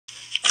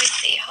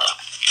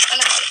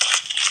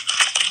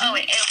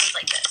it opens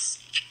like this.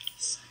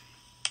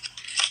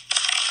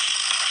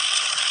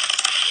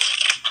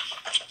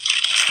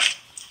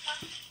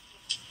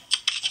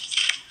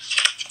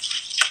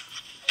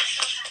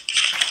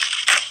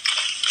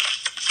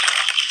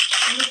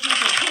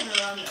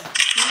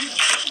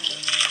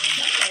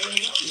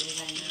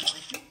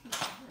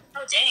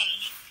 Oh dang!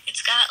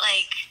 It's got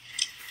like.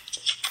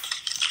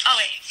 Oh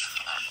wait.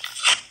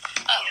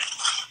 Oh.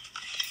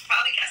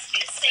 Probably got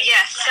space.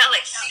 Yeah, it's got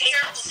like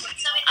staples.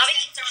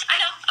 I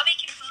know. I'll be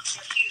careful.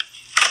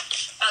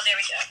 Oh, there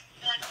we go.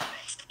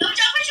 Don't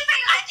put your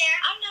finger right there.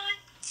 I'm not.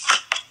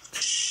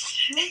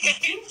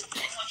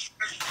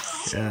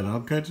 Yeah,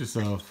 don't cut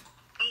yourself.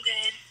 I'm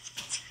good.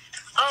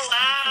 Oh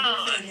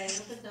wow.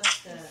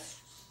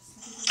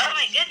 Oh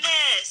my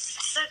goodness.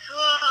 So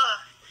cool.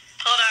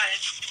 Hold on.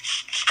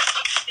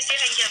 Let me see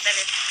if I can get a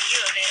better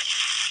view of it.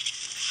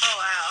 Oh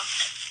wow.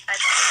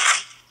 That's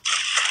awesome.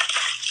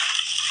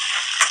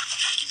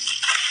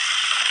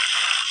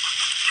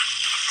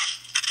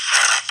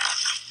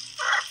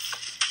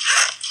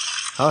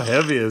 How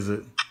heavy is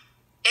it?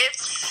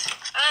 It's,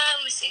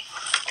 let me see.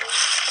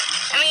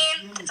 I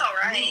mean, it's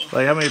alright.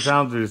 Like, how many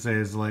pounds do you say?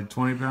 Is it like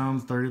 20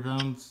 pounds, 30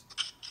 pounds?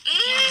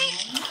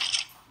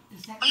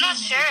 I'm not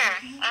sure.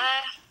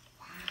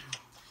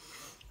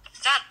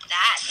 It's not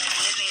that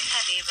heavy. I mean, it's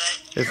heavy,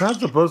 but... It's not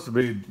supposed to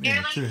be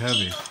too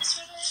heavy.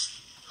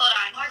 Hold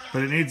on.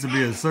 But it needs to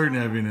be a certain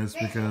heaviness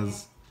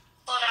because,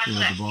 Hold on. you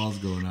know, the ball's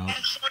going out.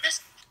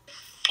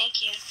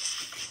 Thank you.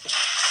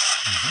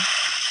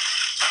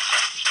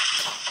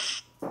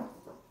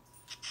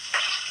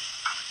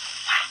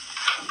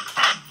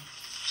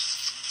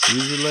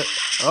 Usually,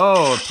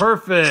 oh,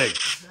 perfect.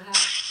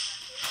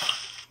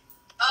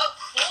 Oh,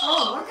 cool.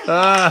 Oh, look at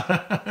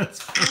that. That's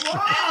cool.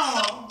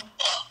 Wow.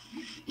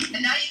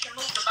 And now you can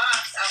move the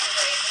box out of the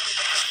way and move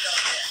it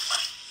over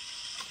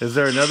there. Is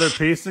there another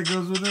piece that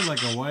goes with it,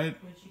 like a white?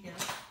 Oh,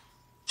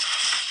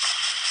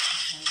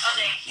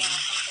 there you go.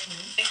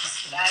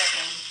 It's the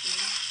battery.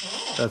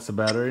 That's the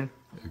battery?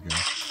 Okay.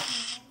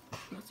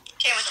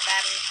 Came with a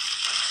battery.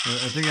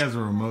 I think it has a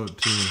remote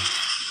too.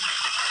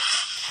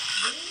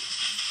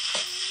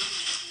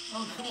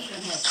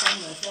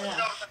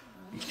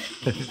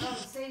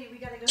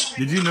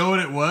 Did you know what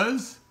it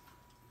was?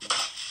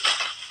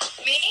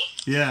 Me?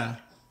 Yeah.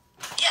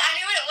 Yeah, I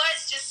knew what it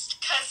was just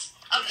because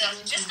of the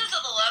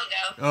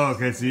logo. Oh,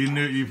 okay. So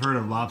you've heard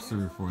of Lobster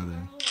before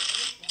then.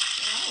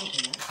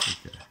 Okay.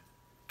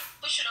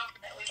 Push it over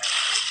that way.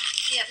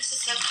 Yeah, this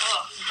is so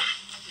cool.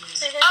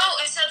 Oh,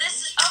 and so this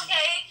is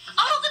okay.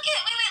 Oh, look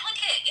at look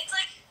at it. It's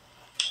like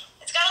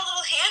it's got a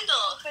little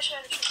handle.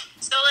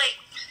 So like,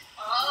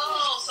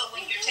 oh, so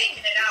when you're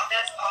taking it out,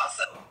 that's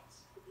awesome.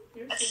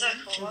 That's so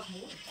cool.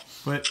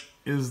 But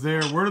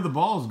where do the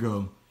balls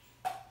go?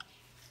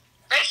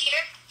 Right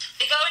here.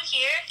 They go in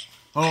here.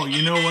 Oh,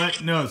 you know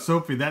what? No,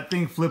 Sophie, that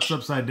thing flips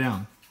upside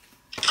down.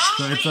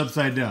 Oh, So it's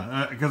upside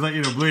down. Because,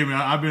 believe me,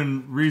 I've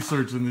been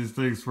researching these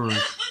things for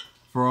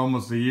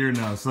almost a year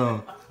now.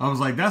 So I was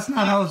like, that's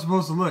not how it's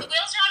supposed to look. The wheels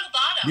are on the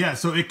bottom. Yeah,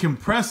 so it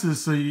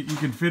compresses so you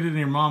can fit it in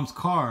your mom's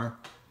car.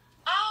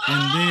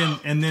 Oh.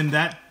 And then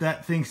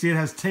that thing, see, it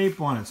has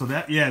tape on it. So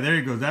there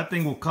you go. That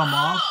thing will come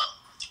off,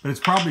 but it's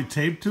probably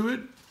taped to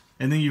it.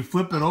 And then you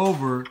flip it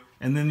over,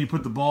 and then you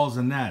put the balls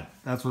in that.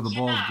 That's where the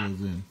balls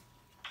goes in.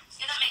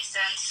 Yeah, that makes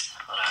sense.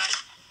 Hold on.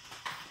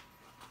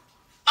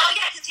 Oh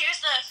yeah, because here's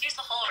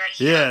the hole right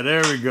here. Yeah,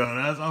 there we go.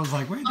 I was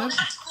like, wait,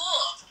 That's cool.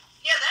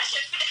 Yeah, that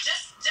should fit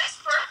just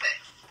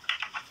perfect.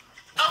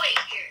 Oh wait,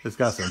 here. It's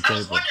got some I tape.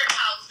 was wondering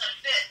how it was gonna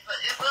fit, but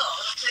it will.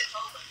 It'll fit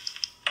totally.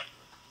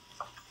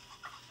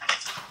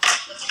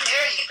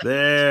 There you go.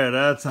 There,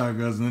 that's how it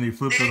goes. And then you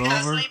flip There it you go.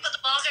 over. So you put the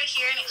balls right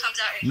here, and it comes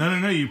out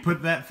right No, you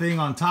put that thing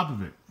on top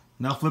of it.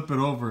 Now flip it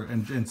over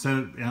and set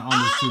it on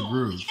those two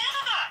grooves. Yeah.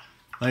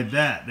 Like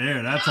that.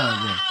 There, that's how it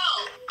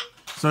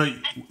goes.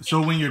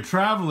 So when you're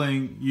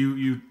traveling,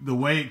 the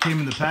way it came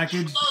in the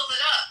package,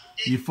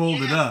 you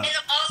fold it up.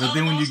 But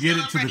then when you get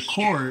it to the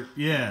court,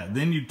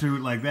 then you do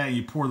it like that.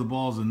 You pour the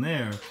balls in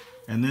there,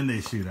 and then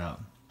they shoot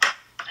out.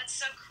 That's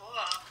so cool.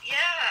 Yeah,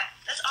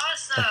 that's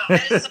awesome.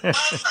 That is so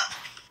awesome.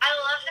 I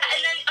love that.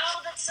 And then,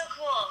 that's so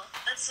cool.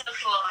 That's so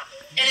cool.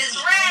 It is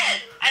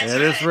red.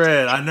 It is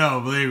red. I know.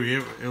 Believe me, it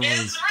was. It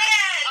is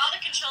red. All the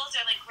controls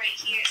are like right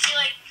here. See,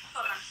 like,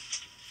 hold on.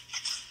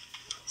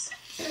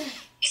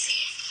 You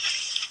see?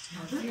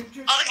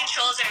 All the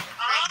controls are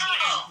right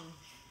here.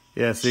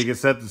 Yeah, so you can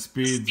set the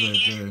speeds right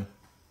there.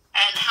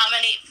 And how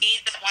many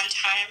feeds at one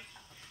time.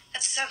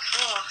 That's so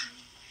cool.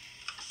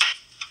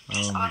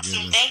 That's awesome.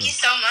 Goodness. Thank you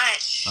so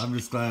much. I'm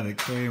just glad it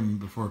came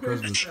before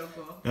Christmas. So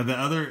cool. Yeah,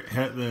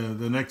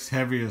 the next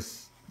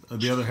heaviest,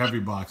 the other heavy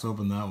box,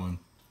 open that one.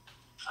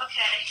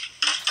 Okay.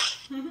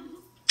 Open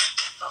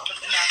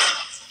the next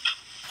one.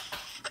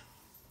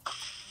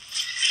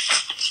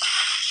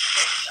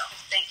 There you go.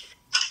 Thank you.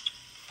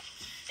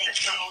 Thank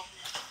you.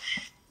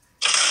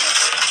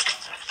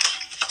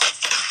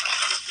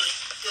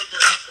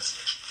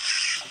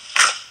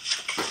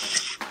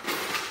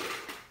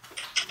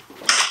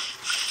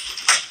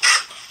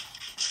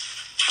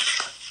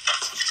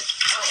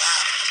 Oh wow.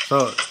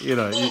 So you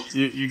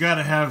got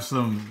to have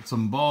some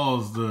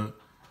balls to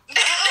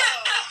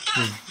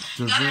fit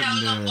in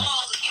there.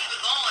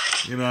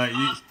 You know,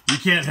 you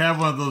can't have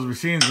one of those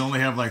machines that only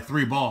have like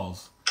 3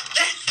 balls.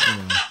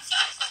 Yeah.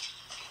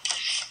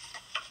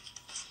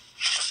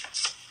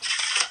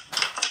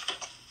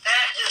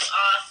 That is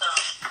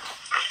awesome.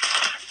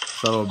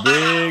 So a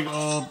big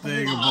old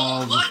thing of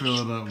balls to fill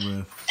it up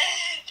with.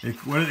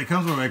 It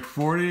comes with like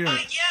 40 or? Yeah,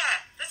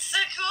 that's so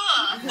cool.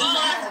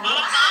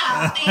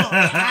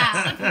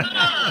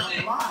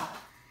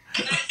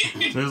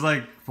 There's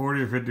like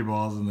 40 or 50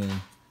 balls in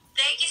there.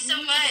 Thank you so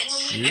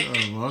much. You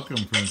are welcome,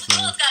 Princess. It's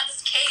cool. It's got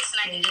this case,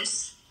 and I can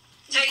just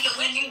take it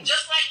with you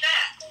just like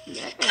that.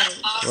 That's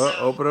awesome. Well,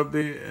 open up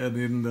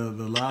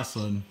the last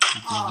one.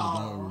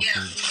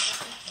 Yeah.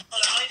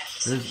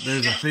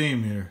 There's a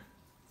theme here.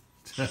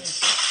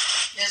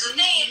 There's a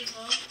theme.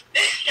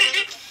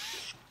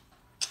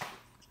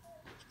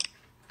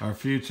 Our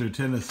future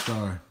tennis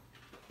star. And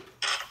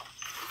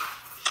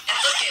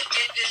look,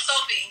 it's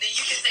Sophie. Then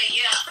you can say,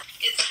 yeah,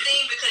 it's a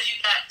theme because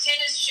you got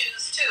tennis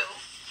shoes too.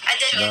 I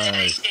did get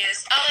tennis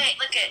shoes. Oh wait,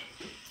 look it.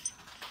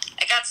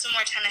 I got some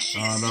more tennis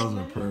shoes. Oh, those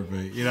are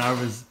perfect. You know, I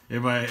was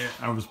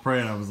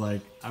praying. I was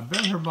like, I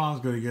bet her mom's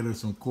gonna get her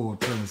some cool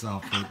tennis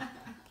outfit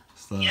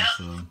stuff. Yep.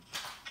 So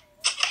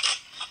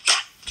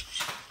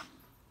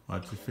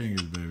watch your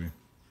fingers, baby.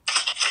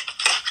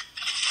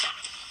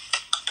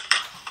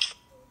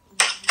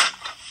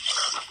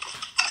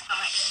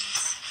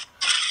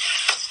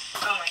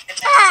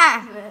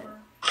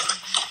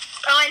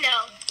 Oh, I know. I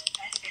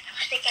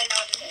think I know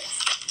what it is.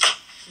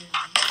 I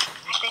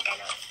think I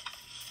know it.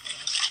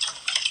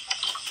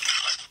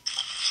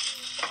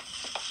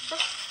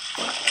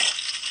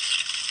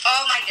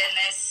 Oh my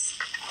goodness.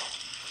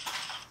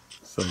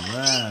 So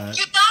that.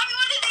 You got me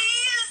one of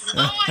these! Oh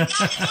my god, it's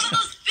one of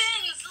those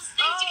bins. Those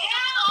things you pick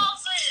up the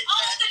balls with. Oh,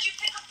 that you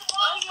pick up the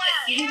balls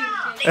with. Yeah.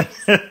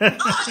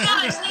 Oh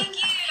gosh, thank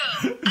you.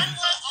 I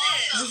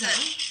love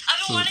this. I've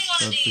been wanting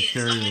one of That's the these.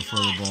 carrier for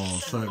the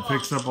balls. So it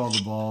picks up all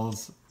the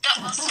balls. Yeah,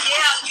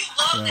 you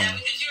love them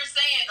because you were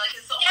saying like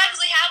it's so. Yeah,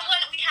 because we have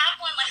one. We have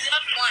one. Like we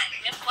have one.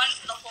 We have one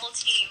for the whole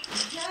team.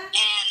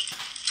 And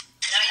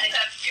now you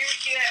have your.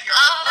 Oh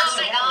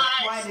my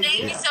gosh!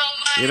 Thank you so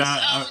much. You know,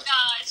 oh my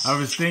gosh. I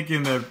was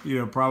thinking that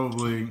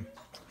probably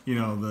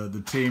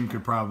the team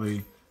could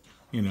probably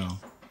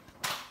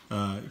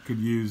could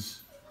use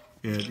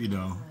it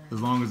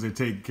as long as they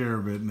take care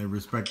of it and they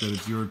respect that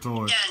it's your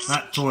toy. Yes.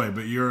 Not toy,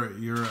 but your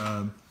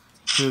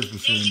tennis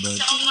machine. Thank you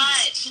so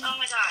much. Oh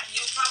my god.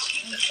 You'll probably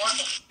use it more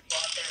than people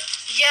out there.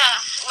 Yeah,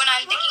 when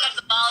I'm picking up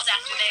the balls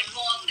after they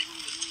go up, when you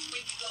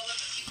go with a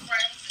few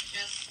friends and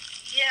just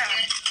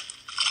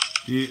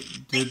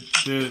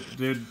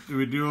Did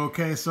we do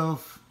okay,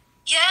 Soph?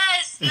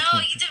 Yes. No,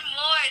 you did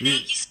more.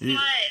 Thank you so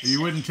much.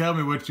 You wouldn't tell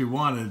me what you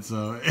wanted,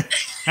 so. I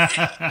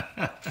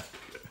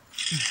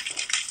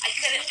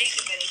couldn't think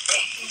of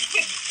anything.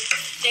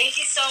 Thank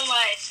you so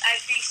much. I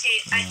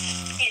appreciate. I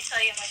can't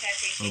tell you how much I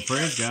appreciate. Well,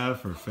 praise God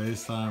for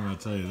FaceTime. I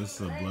tell you, this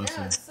is a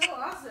blessing. It's so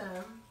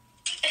awesome.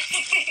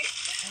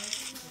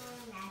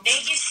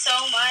 Thank you so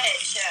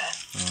much.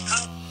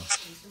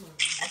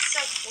 That's so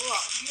cool.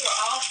 You are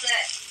all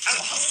set. I'm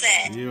all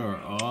set. You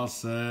are all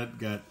set.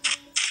 Got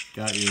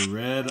your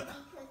red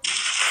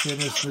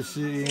tennis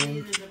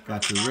machine.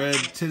 Got your red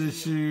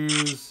tennis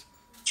shoes.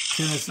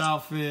 Tennis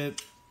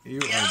outfit. You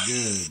are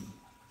good.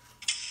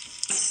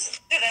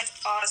 That's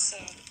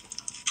awesome.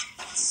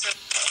 So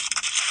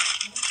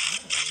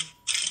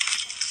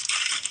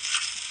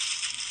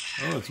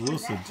Oh, it's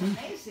Wilson too.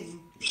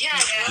 yeah.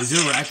 Is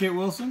your racket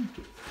Wilson?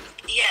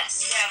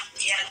 Yes.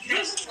 Yeah. I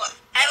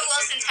have a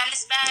Wilson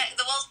tennis bag.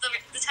 The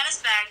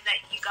tennis bag that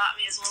you got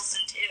me is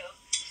Wilson too.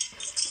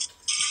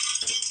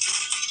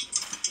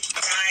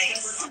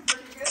 Nice.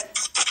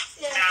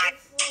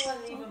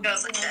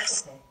 Goes like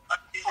this.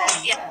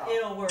 Yeah.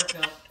 It'll work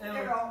out.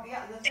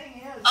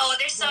 Oh,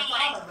 there's some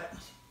like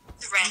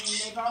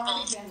wrench.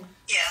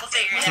 Yeah, we'll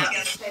figure it out.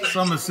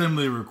 Some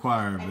assembly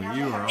required, but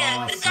you are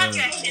all It's not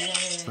set.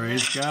 directions.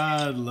 Praise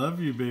God.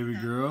 Love you, baby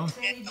girl.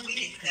 Thank you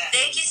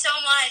so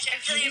much. I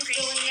really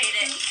appreciate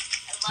it.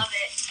 I love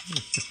it.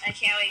 I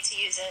can't wait to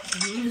use it.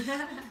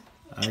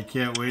 I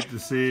can't wait to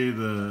see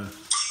the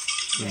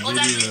Well,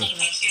 that's the video. thing.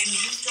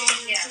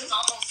 Yeah, it's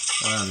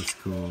almost. That is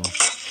cool.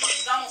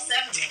 It's almost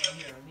 7.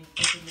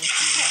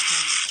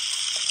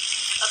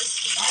 Oh,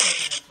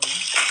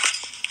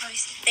 this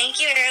is. Thank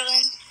you,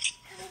 Erlen.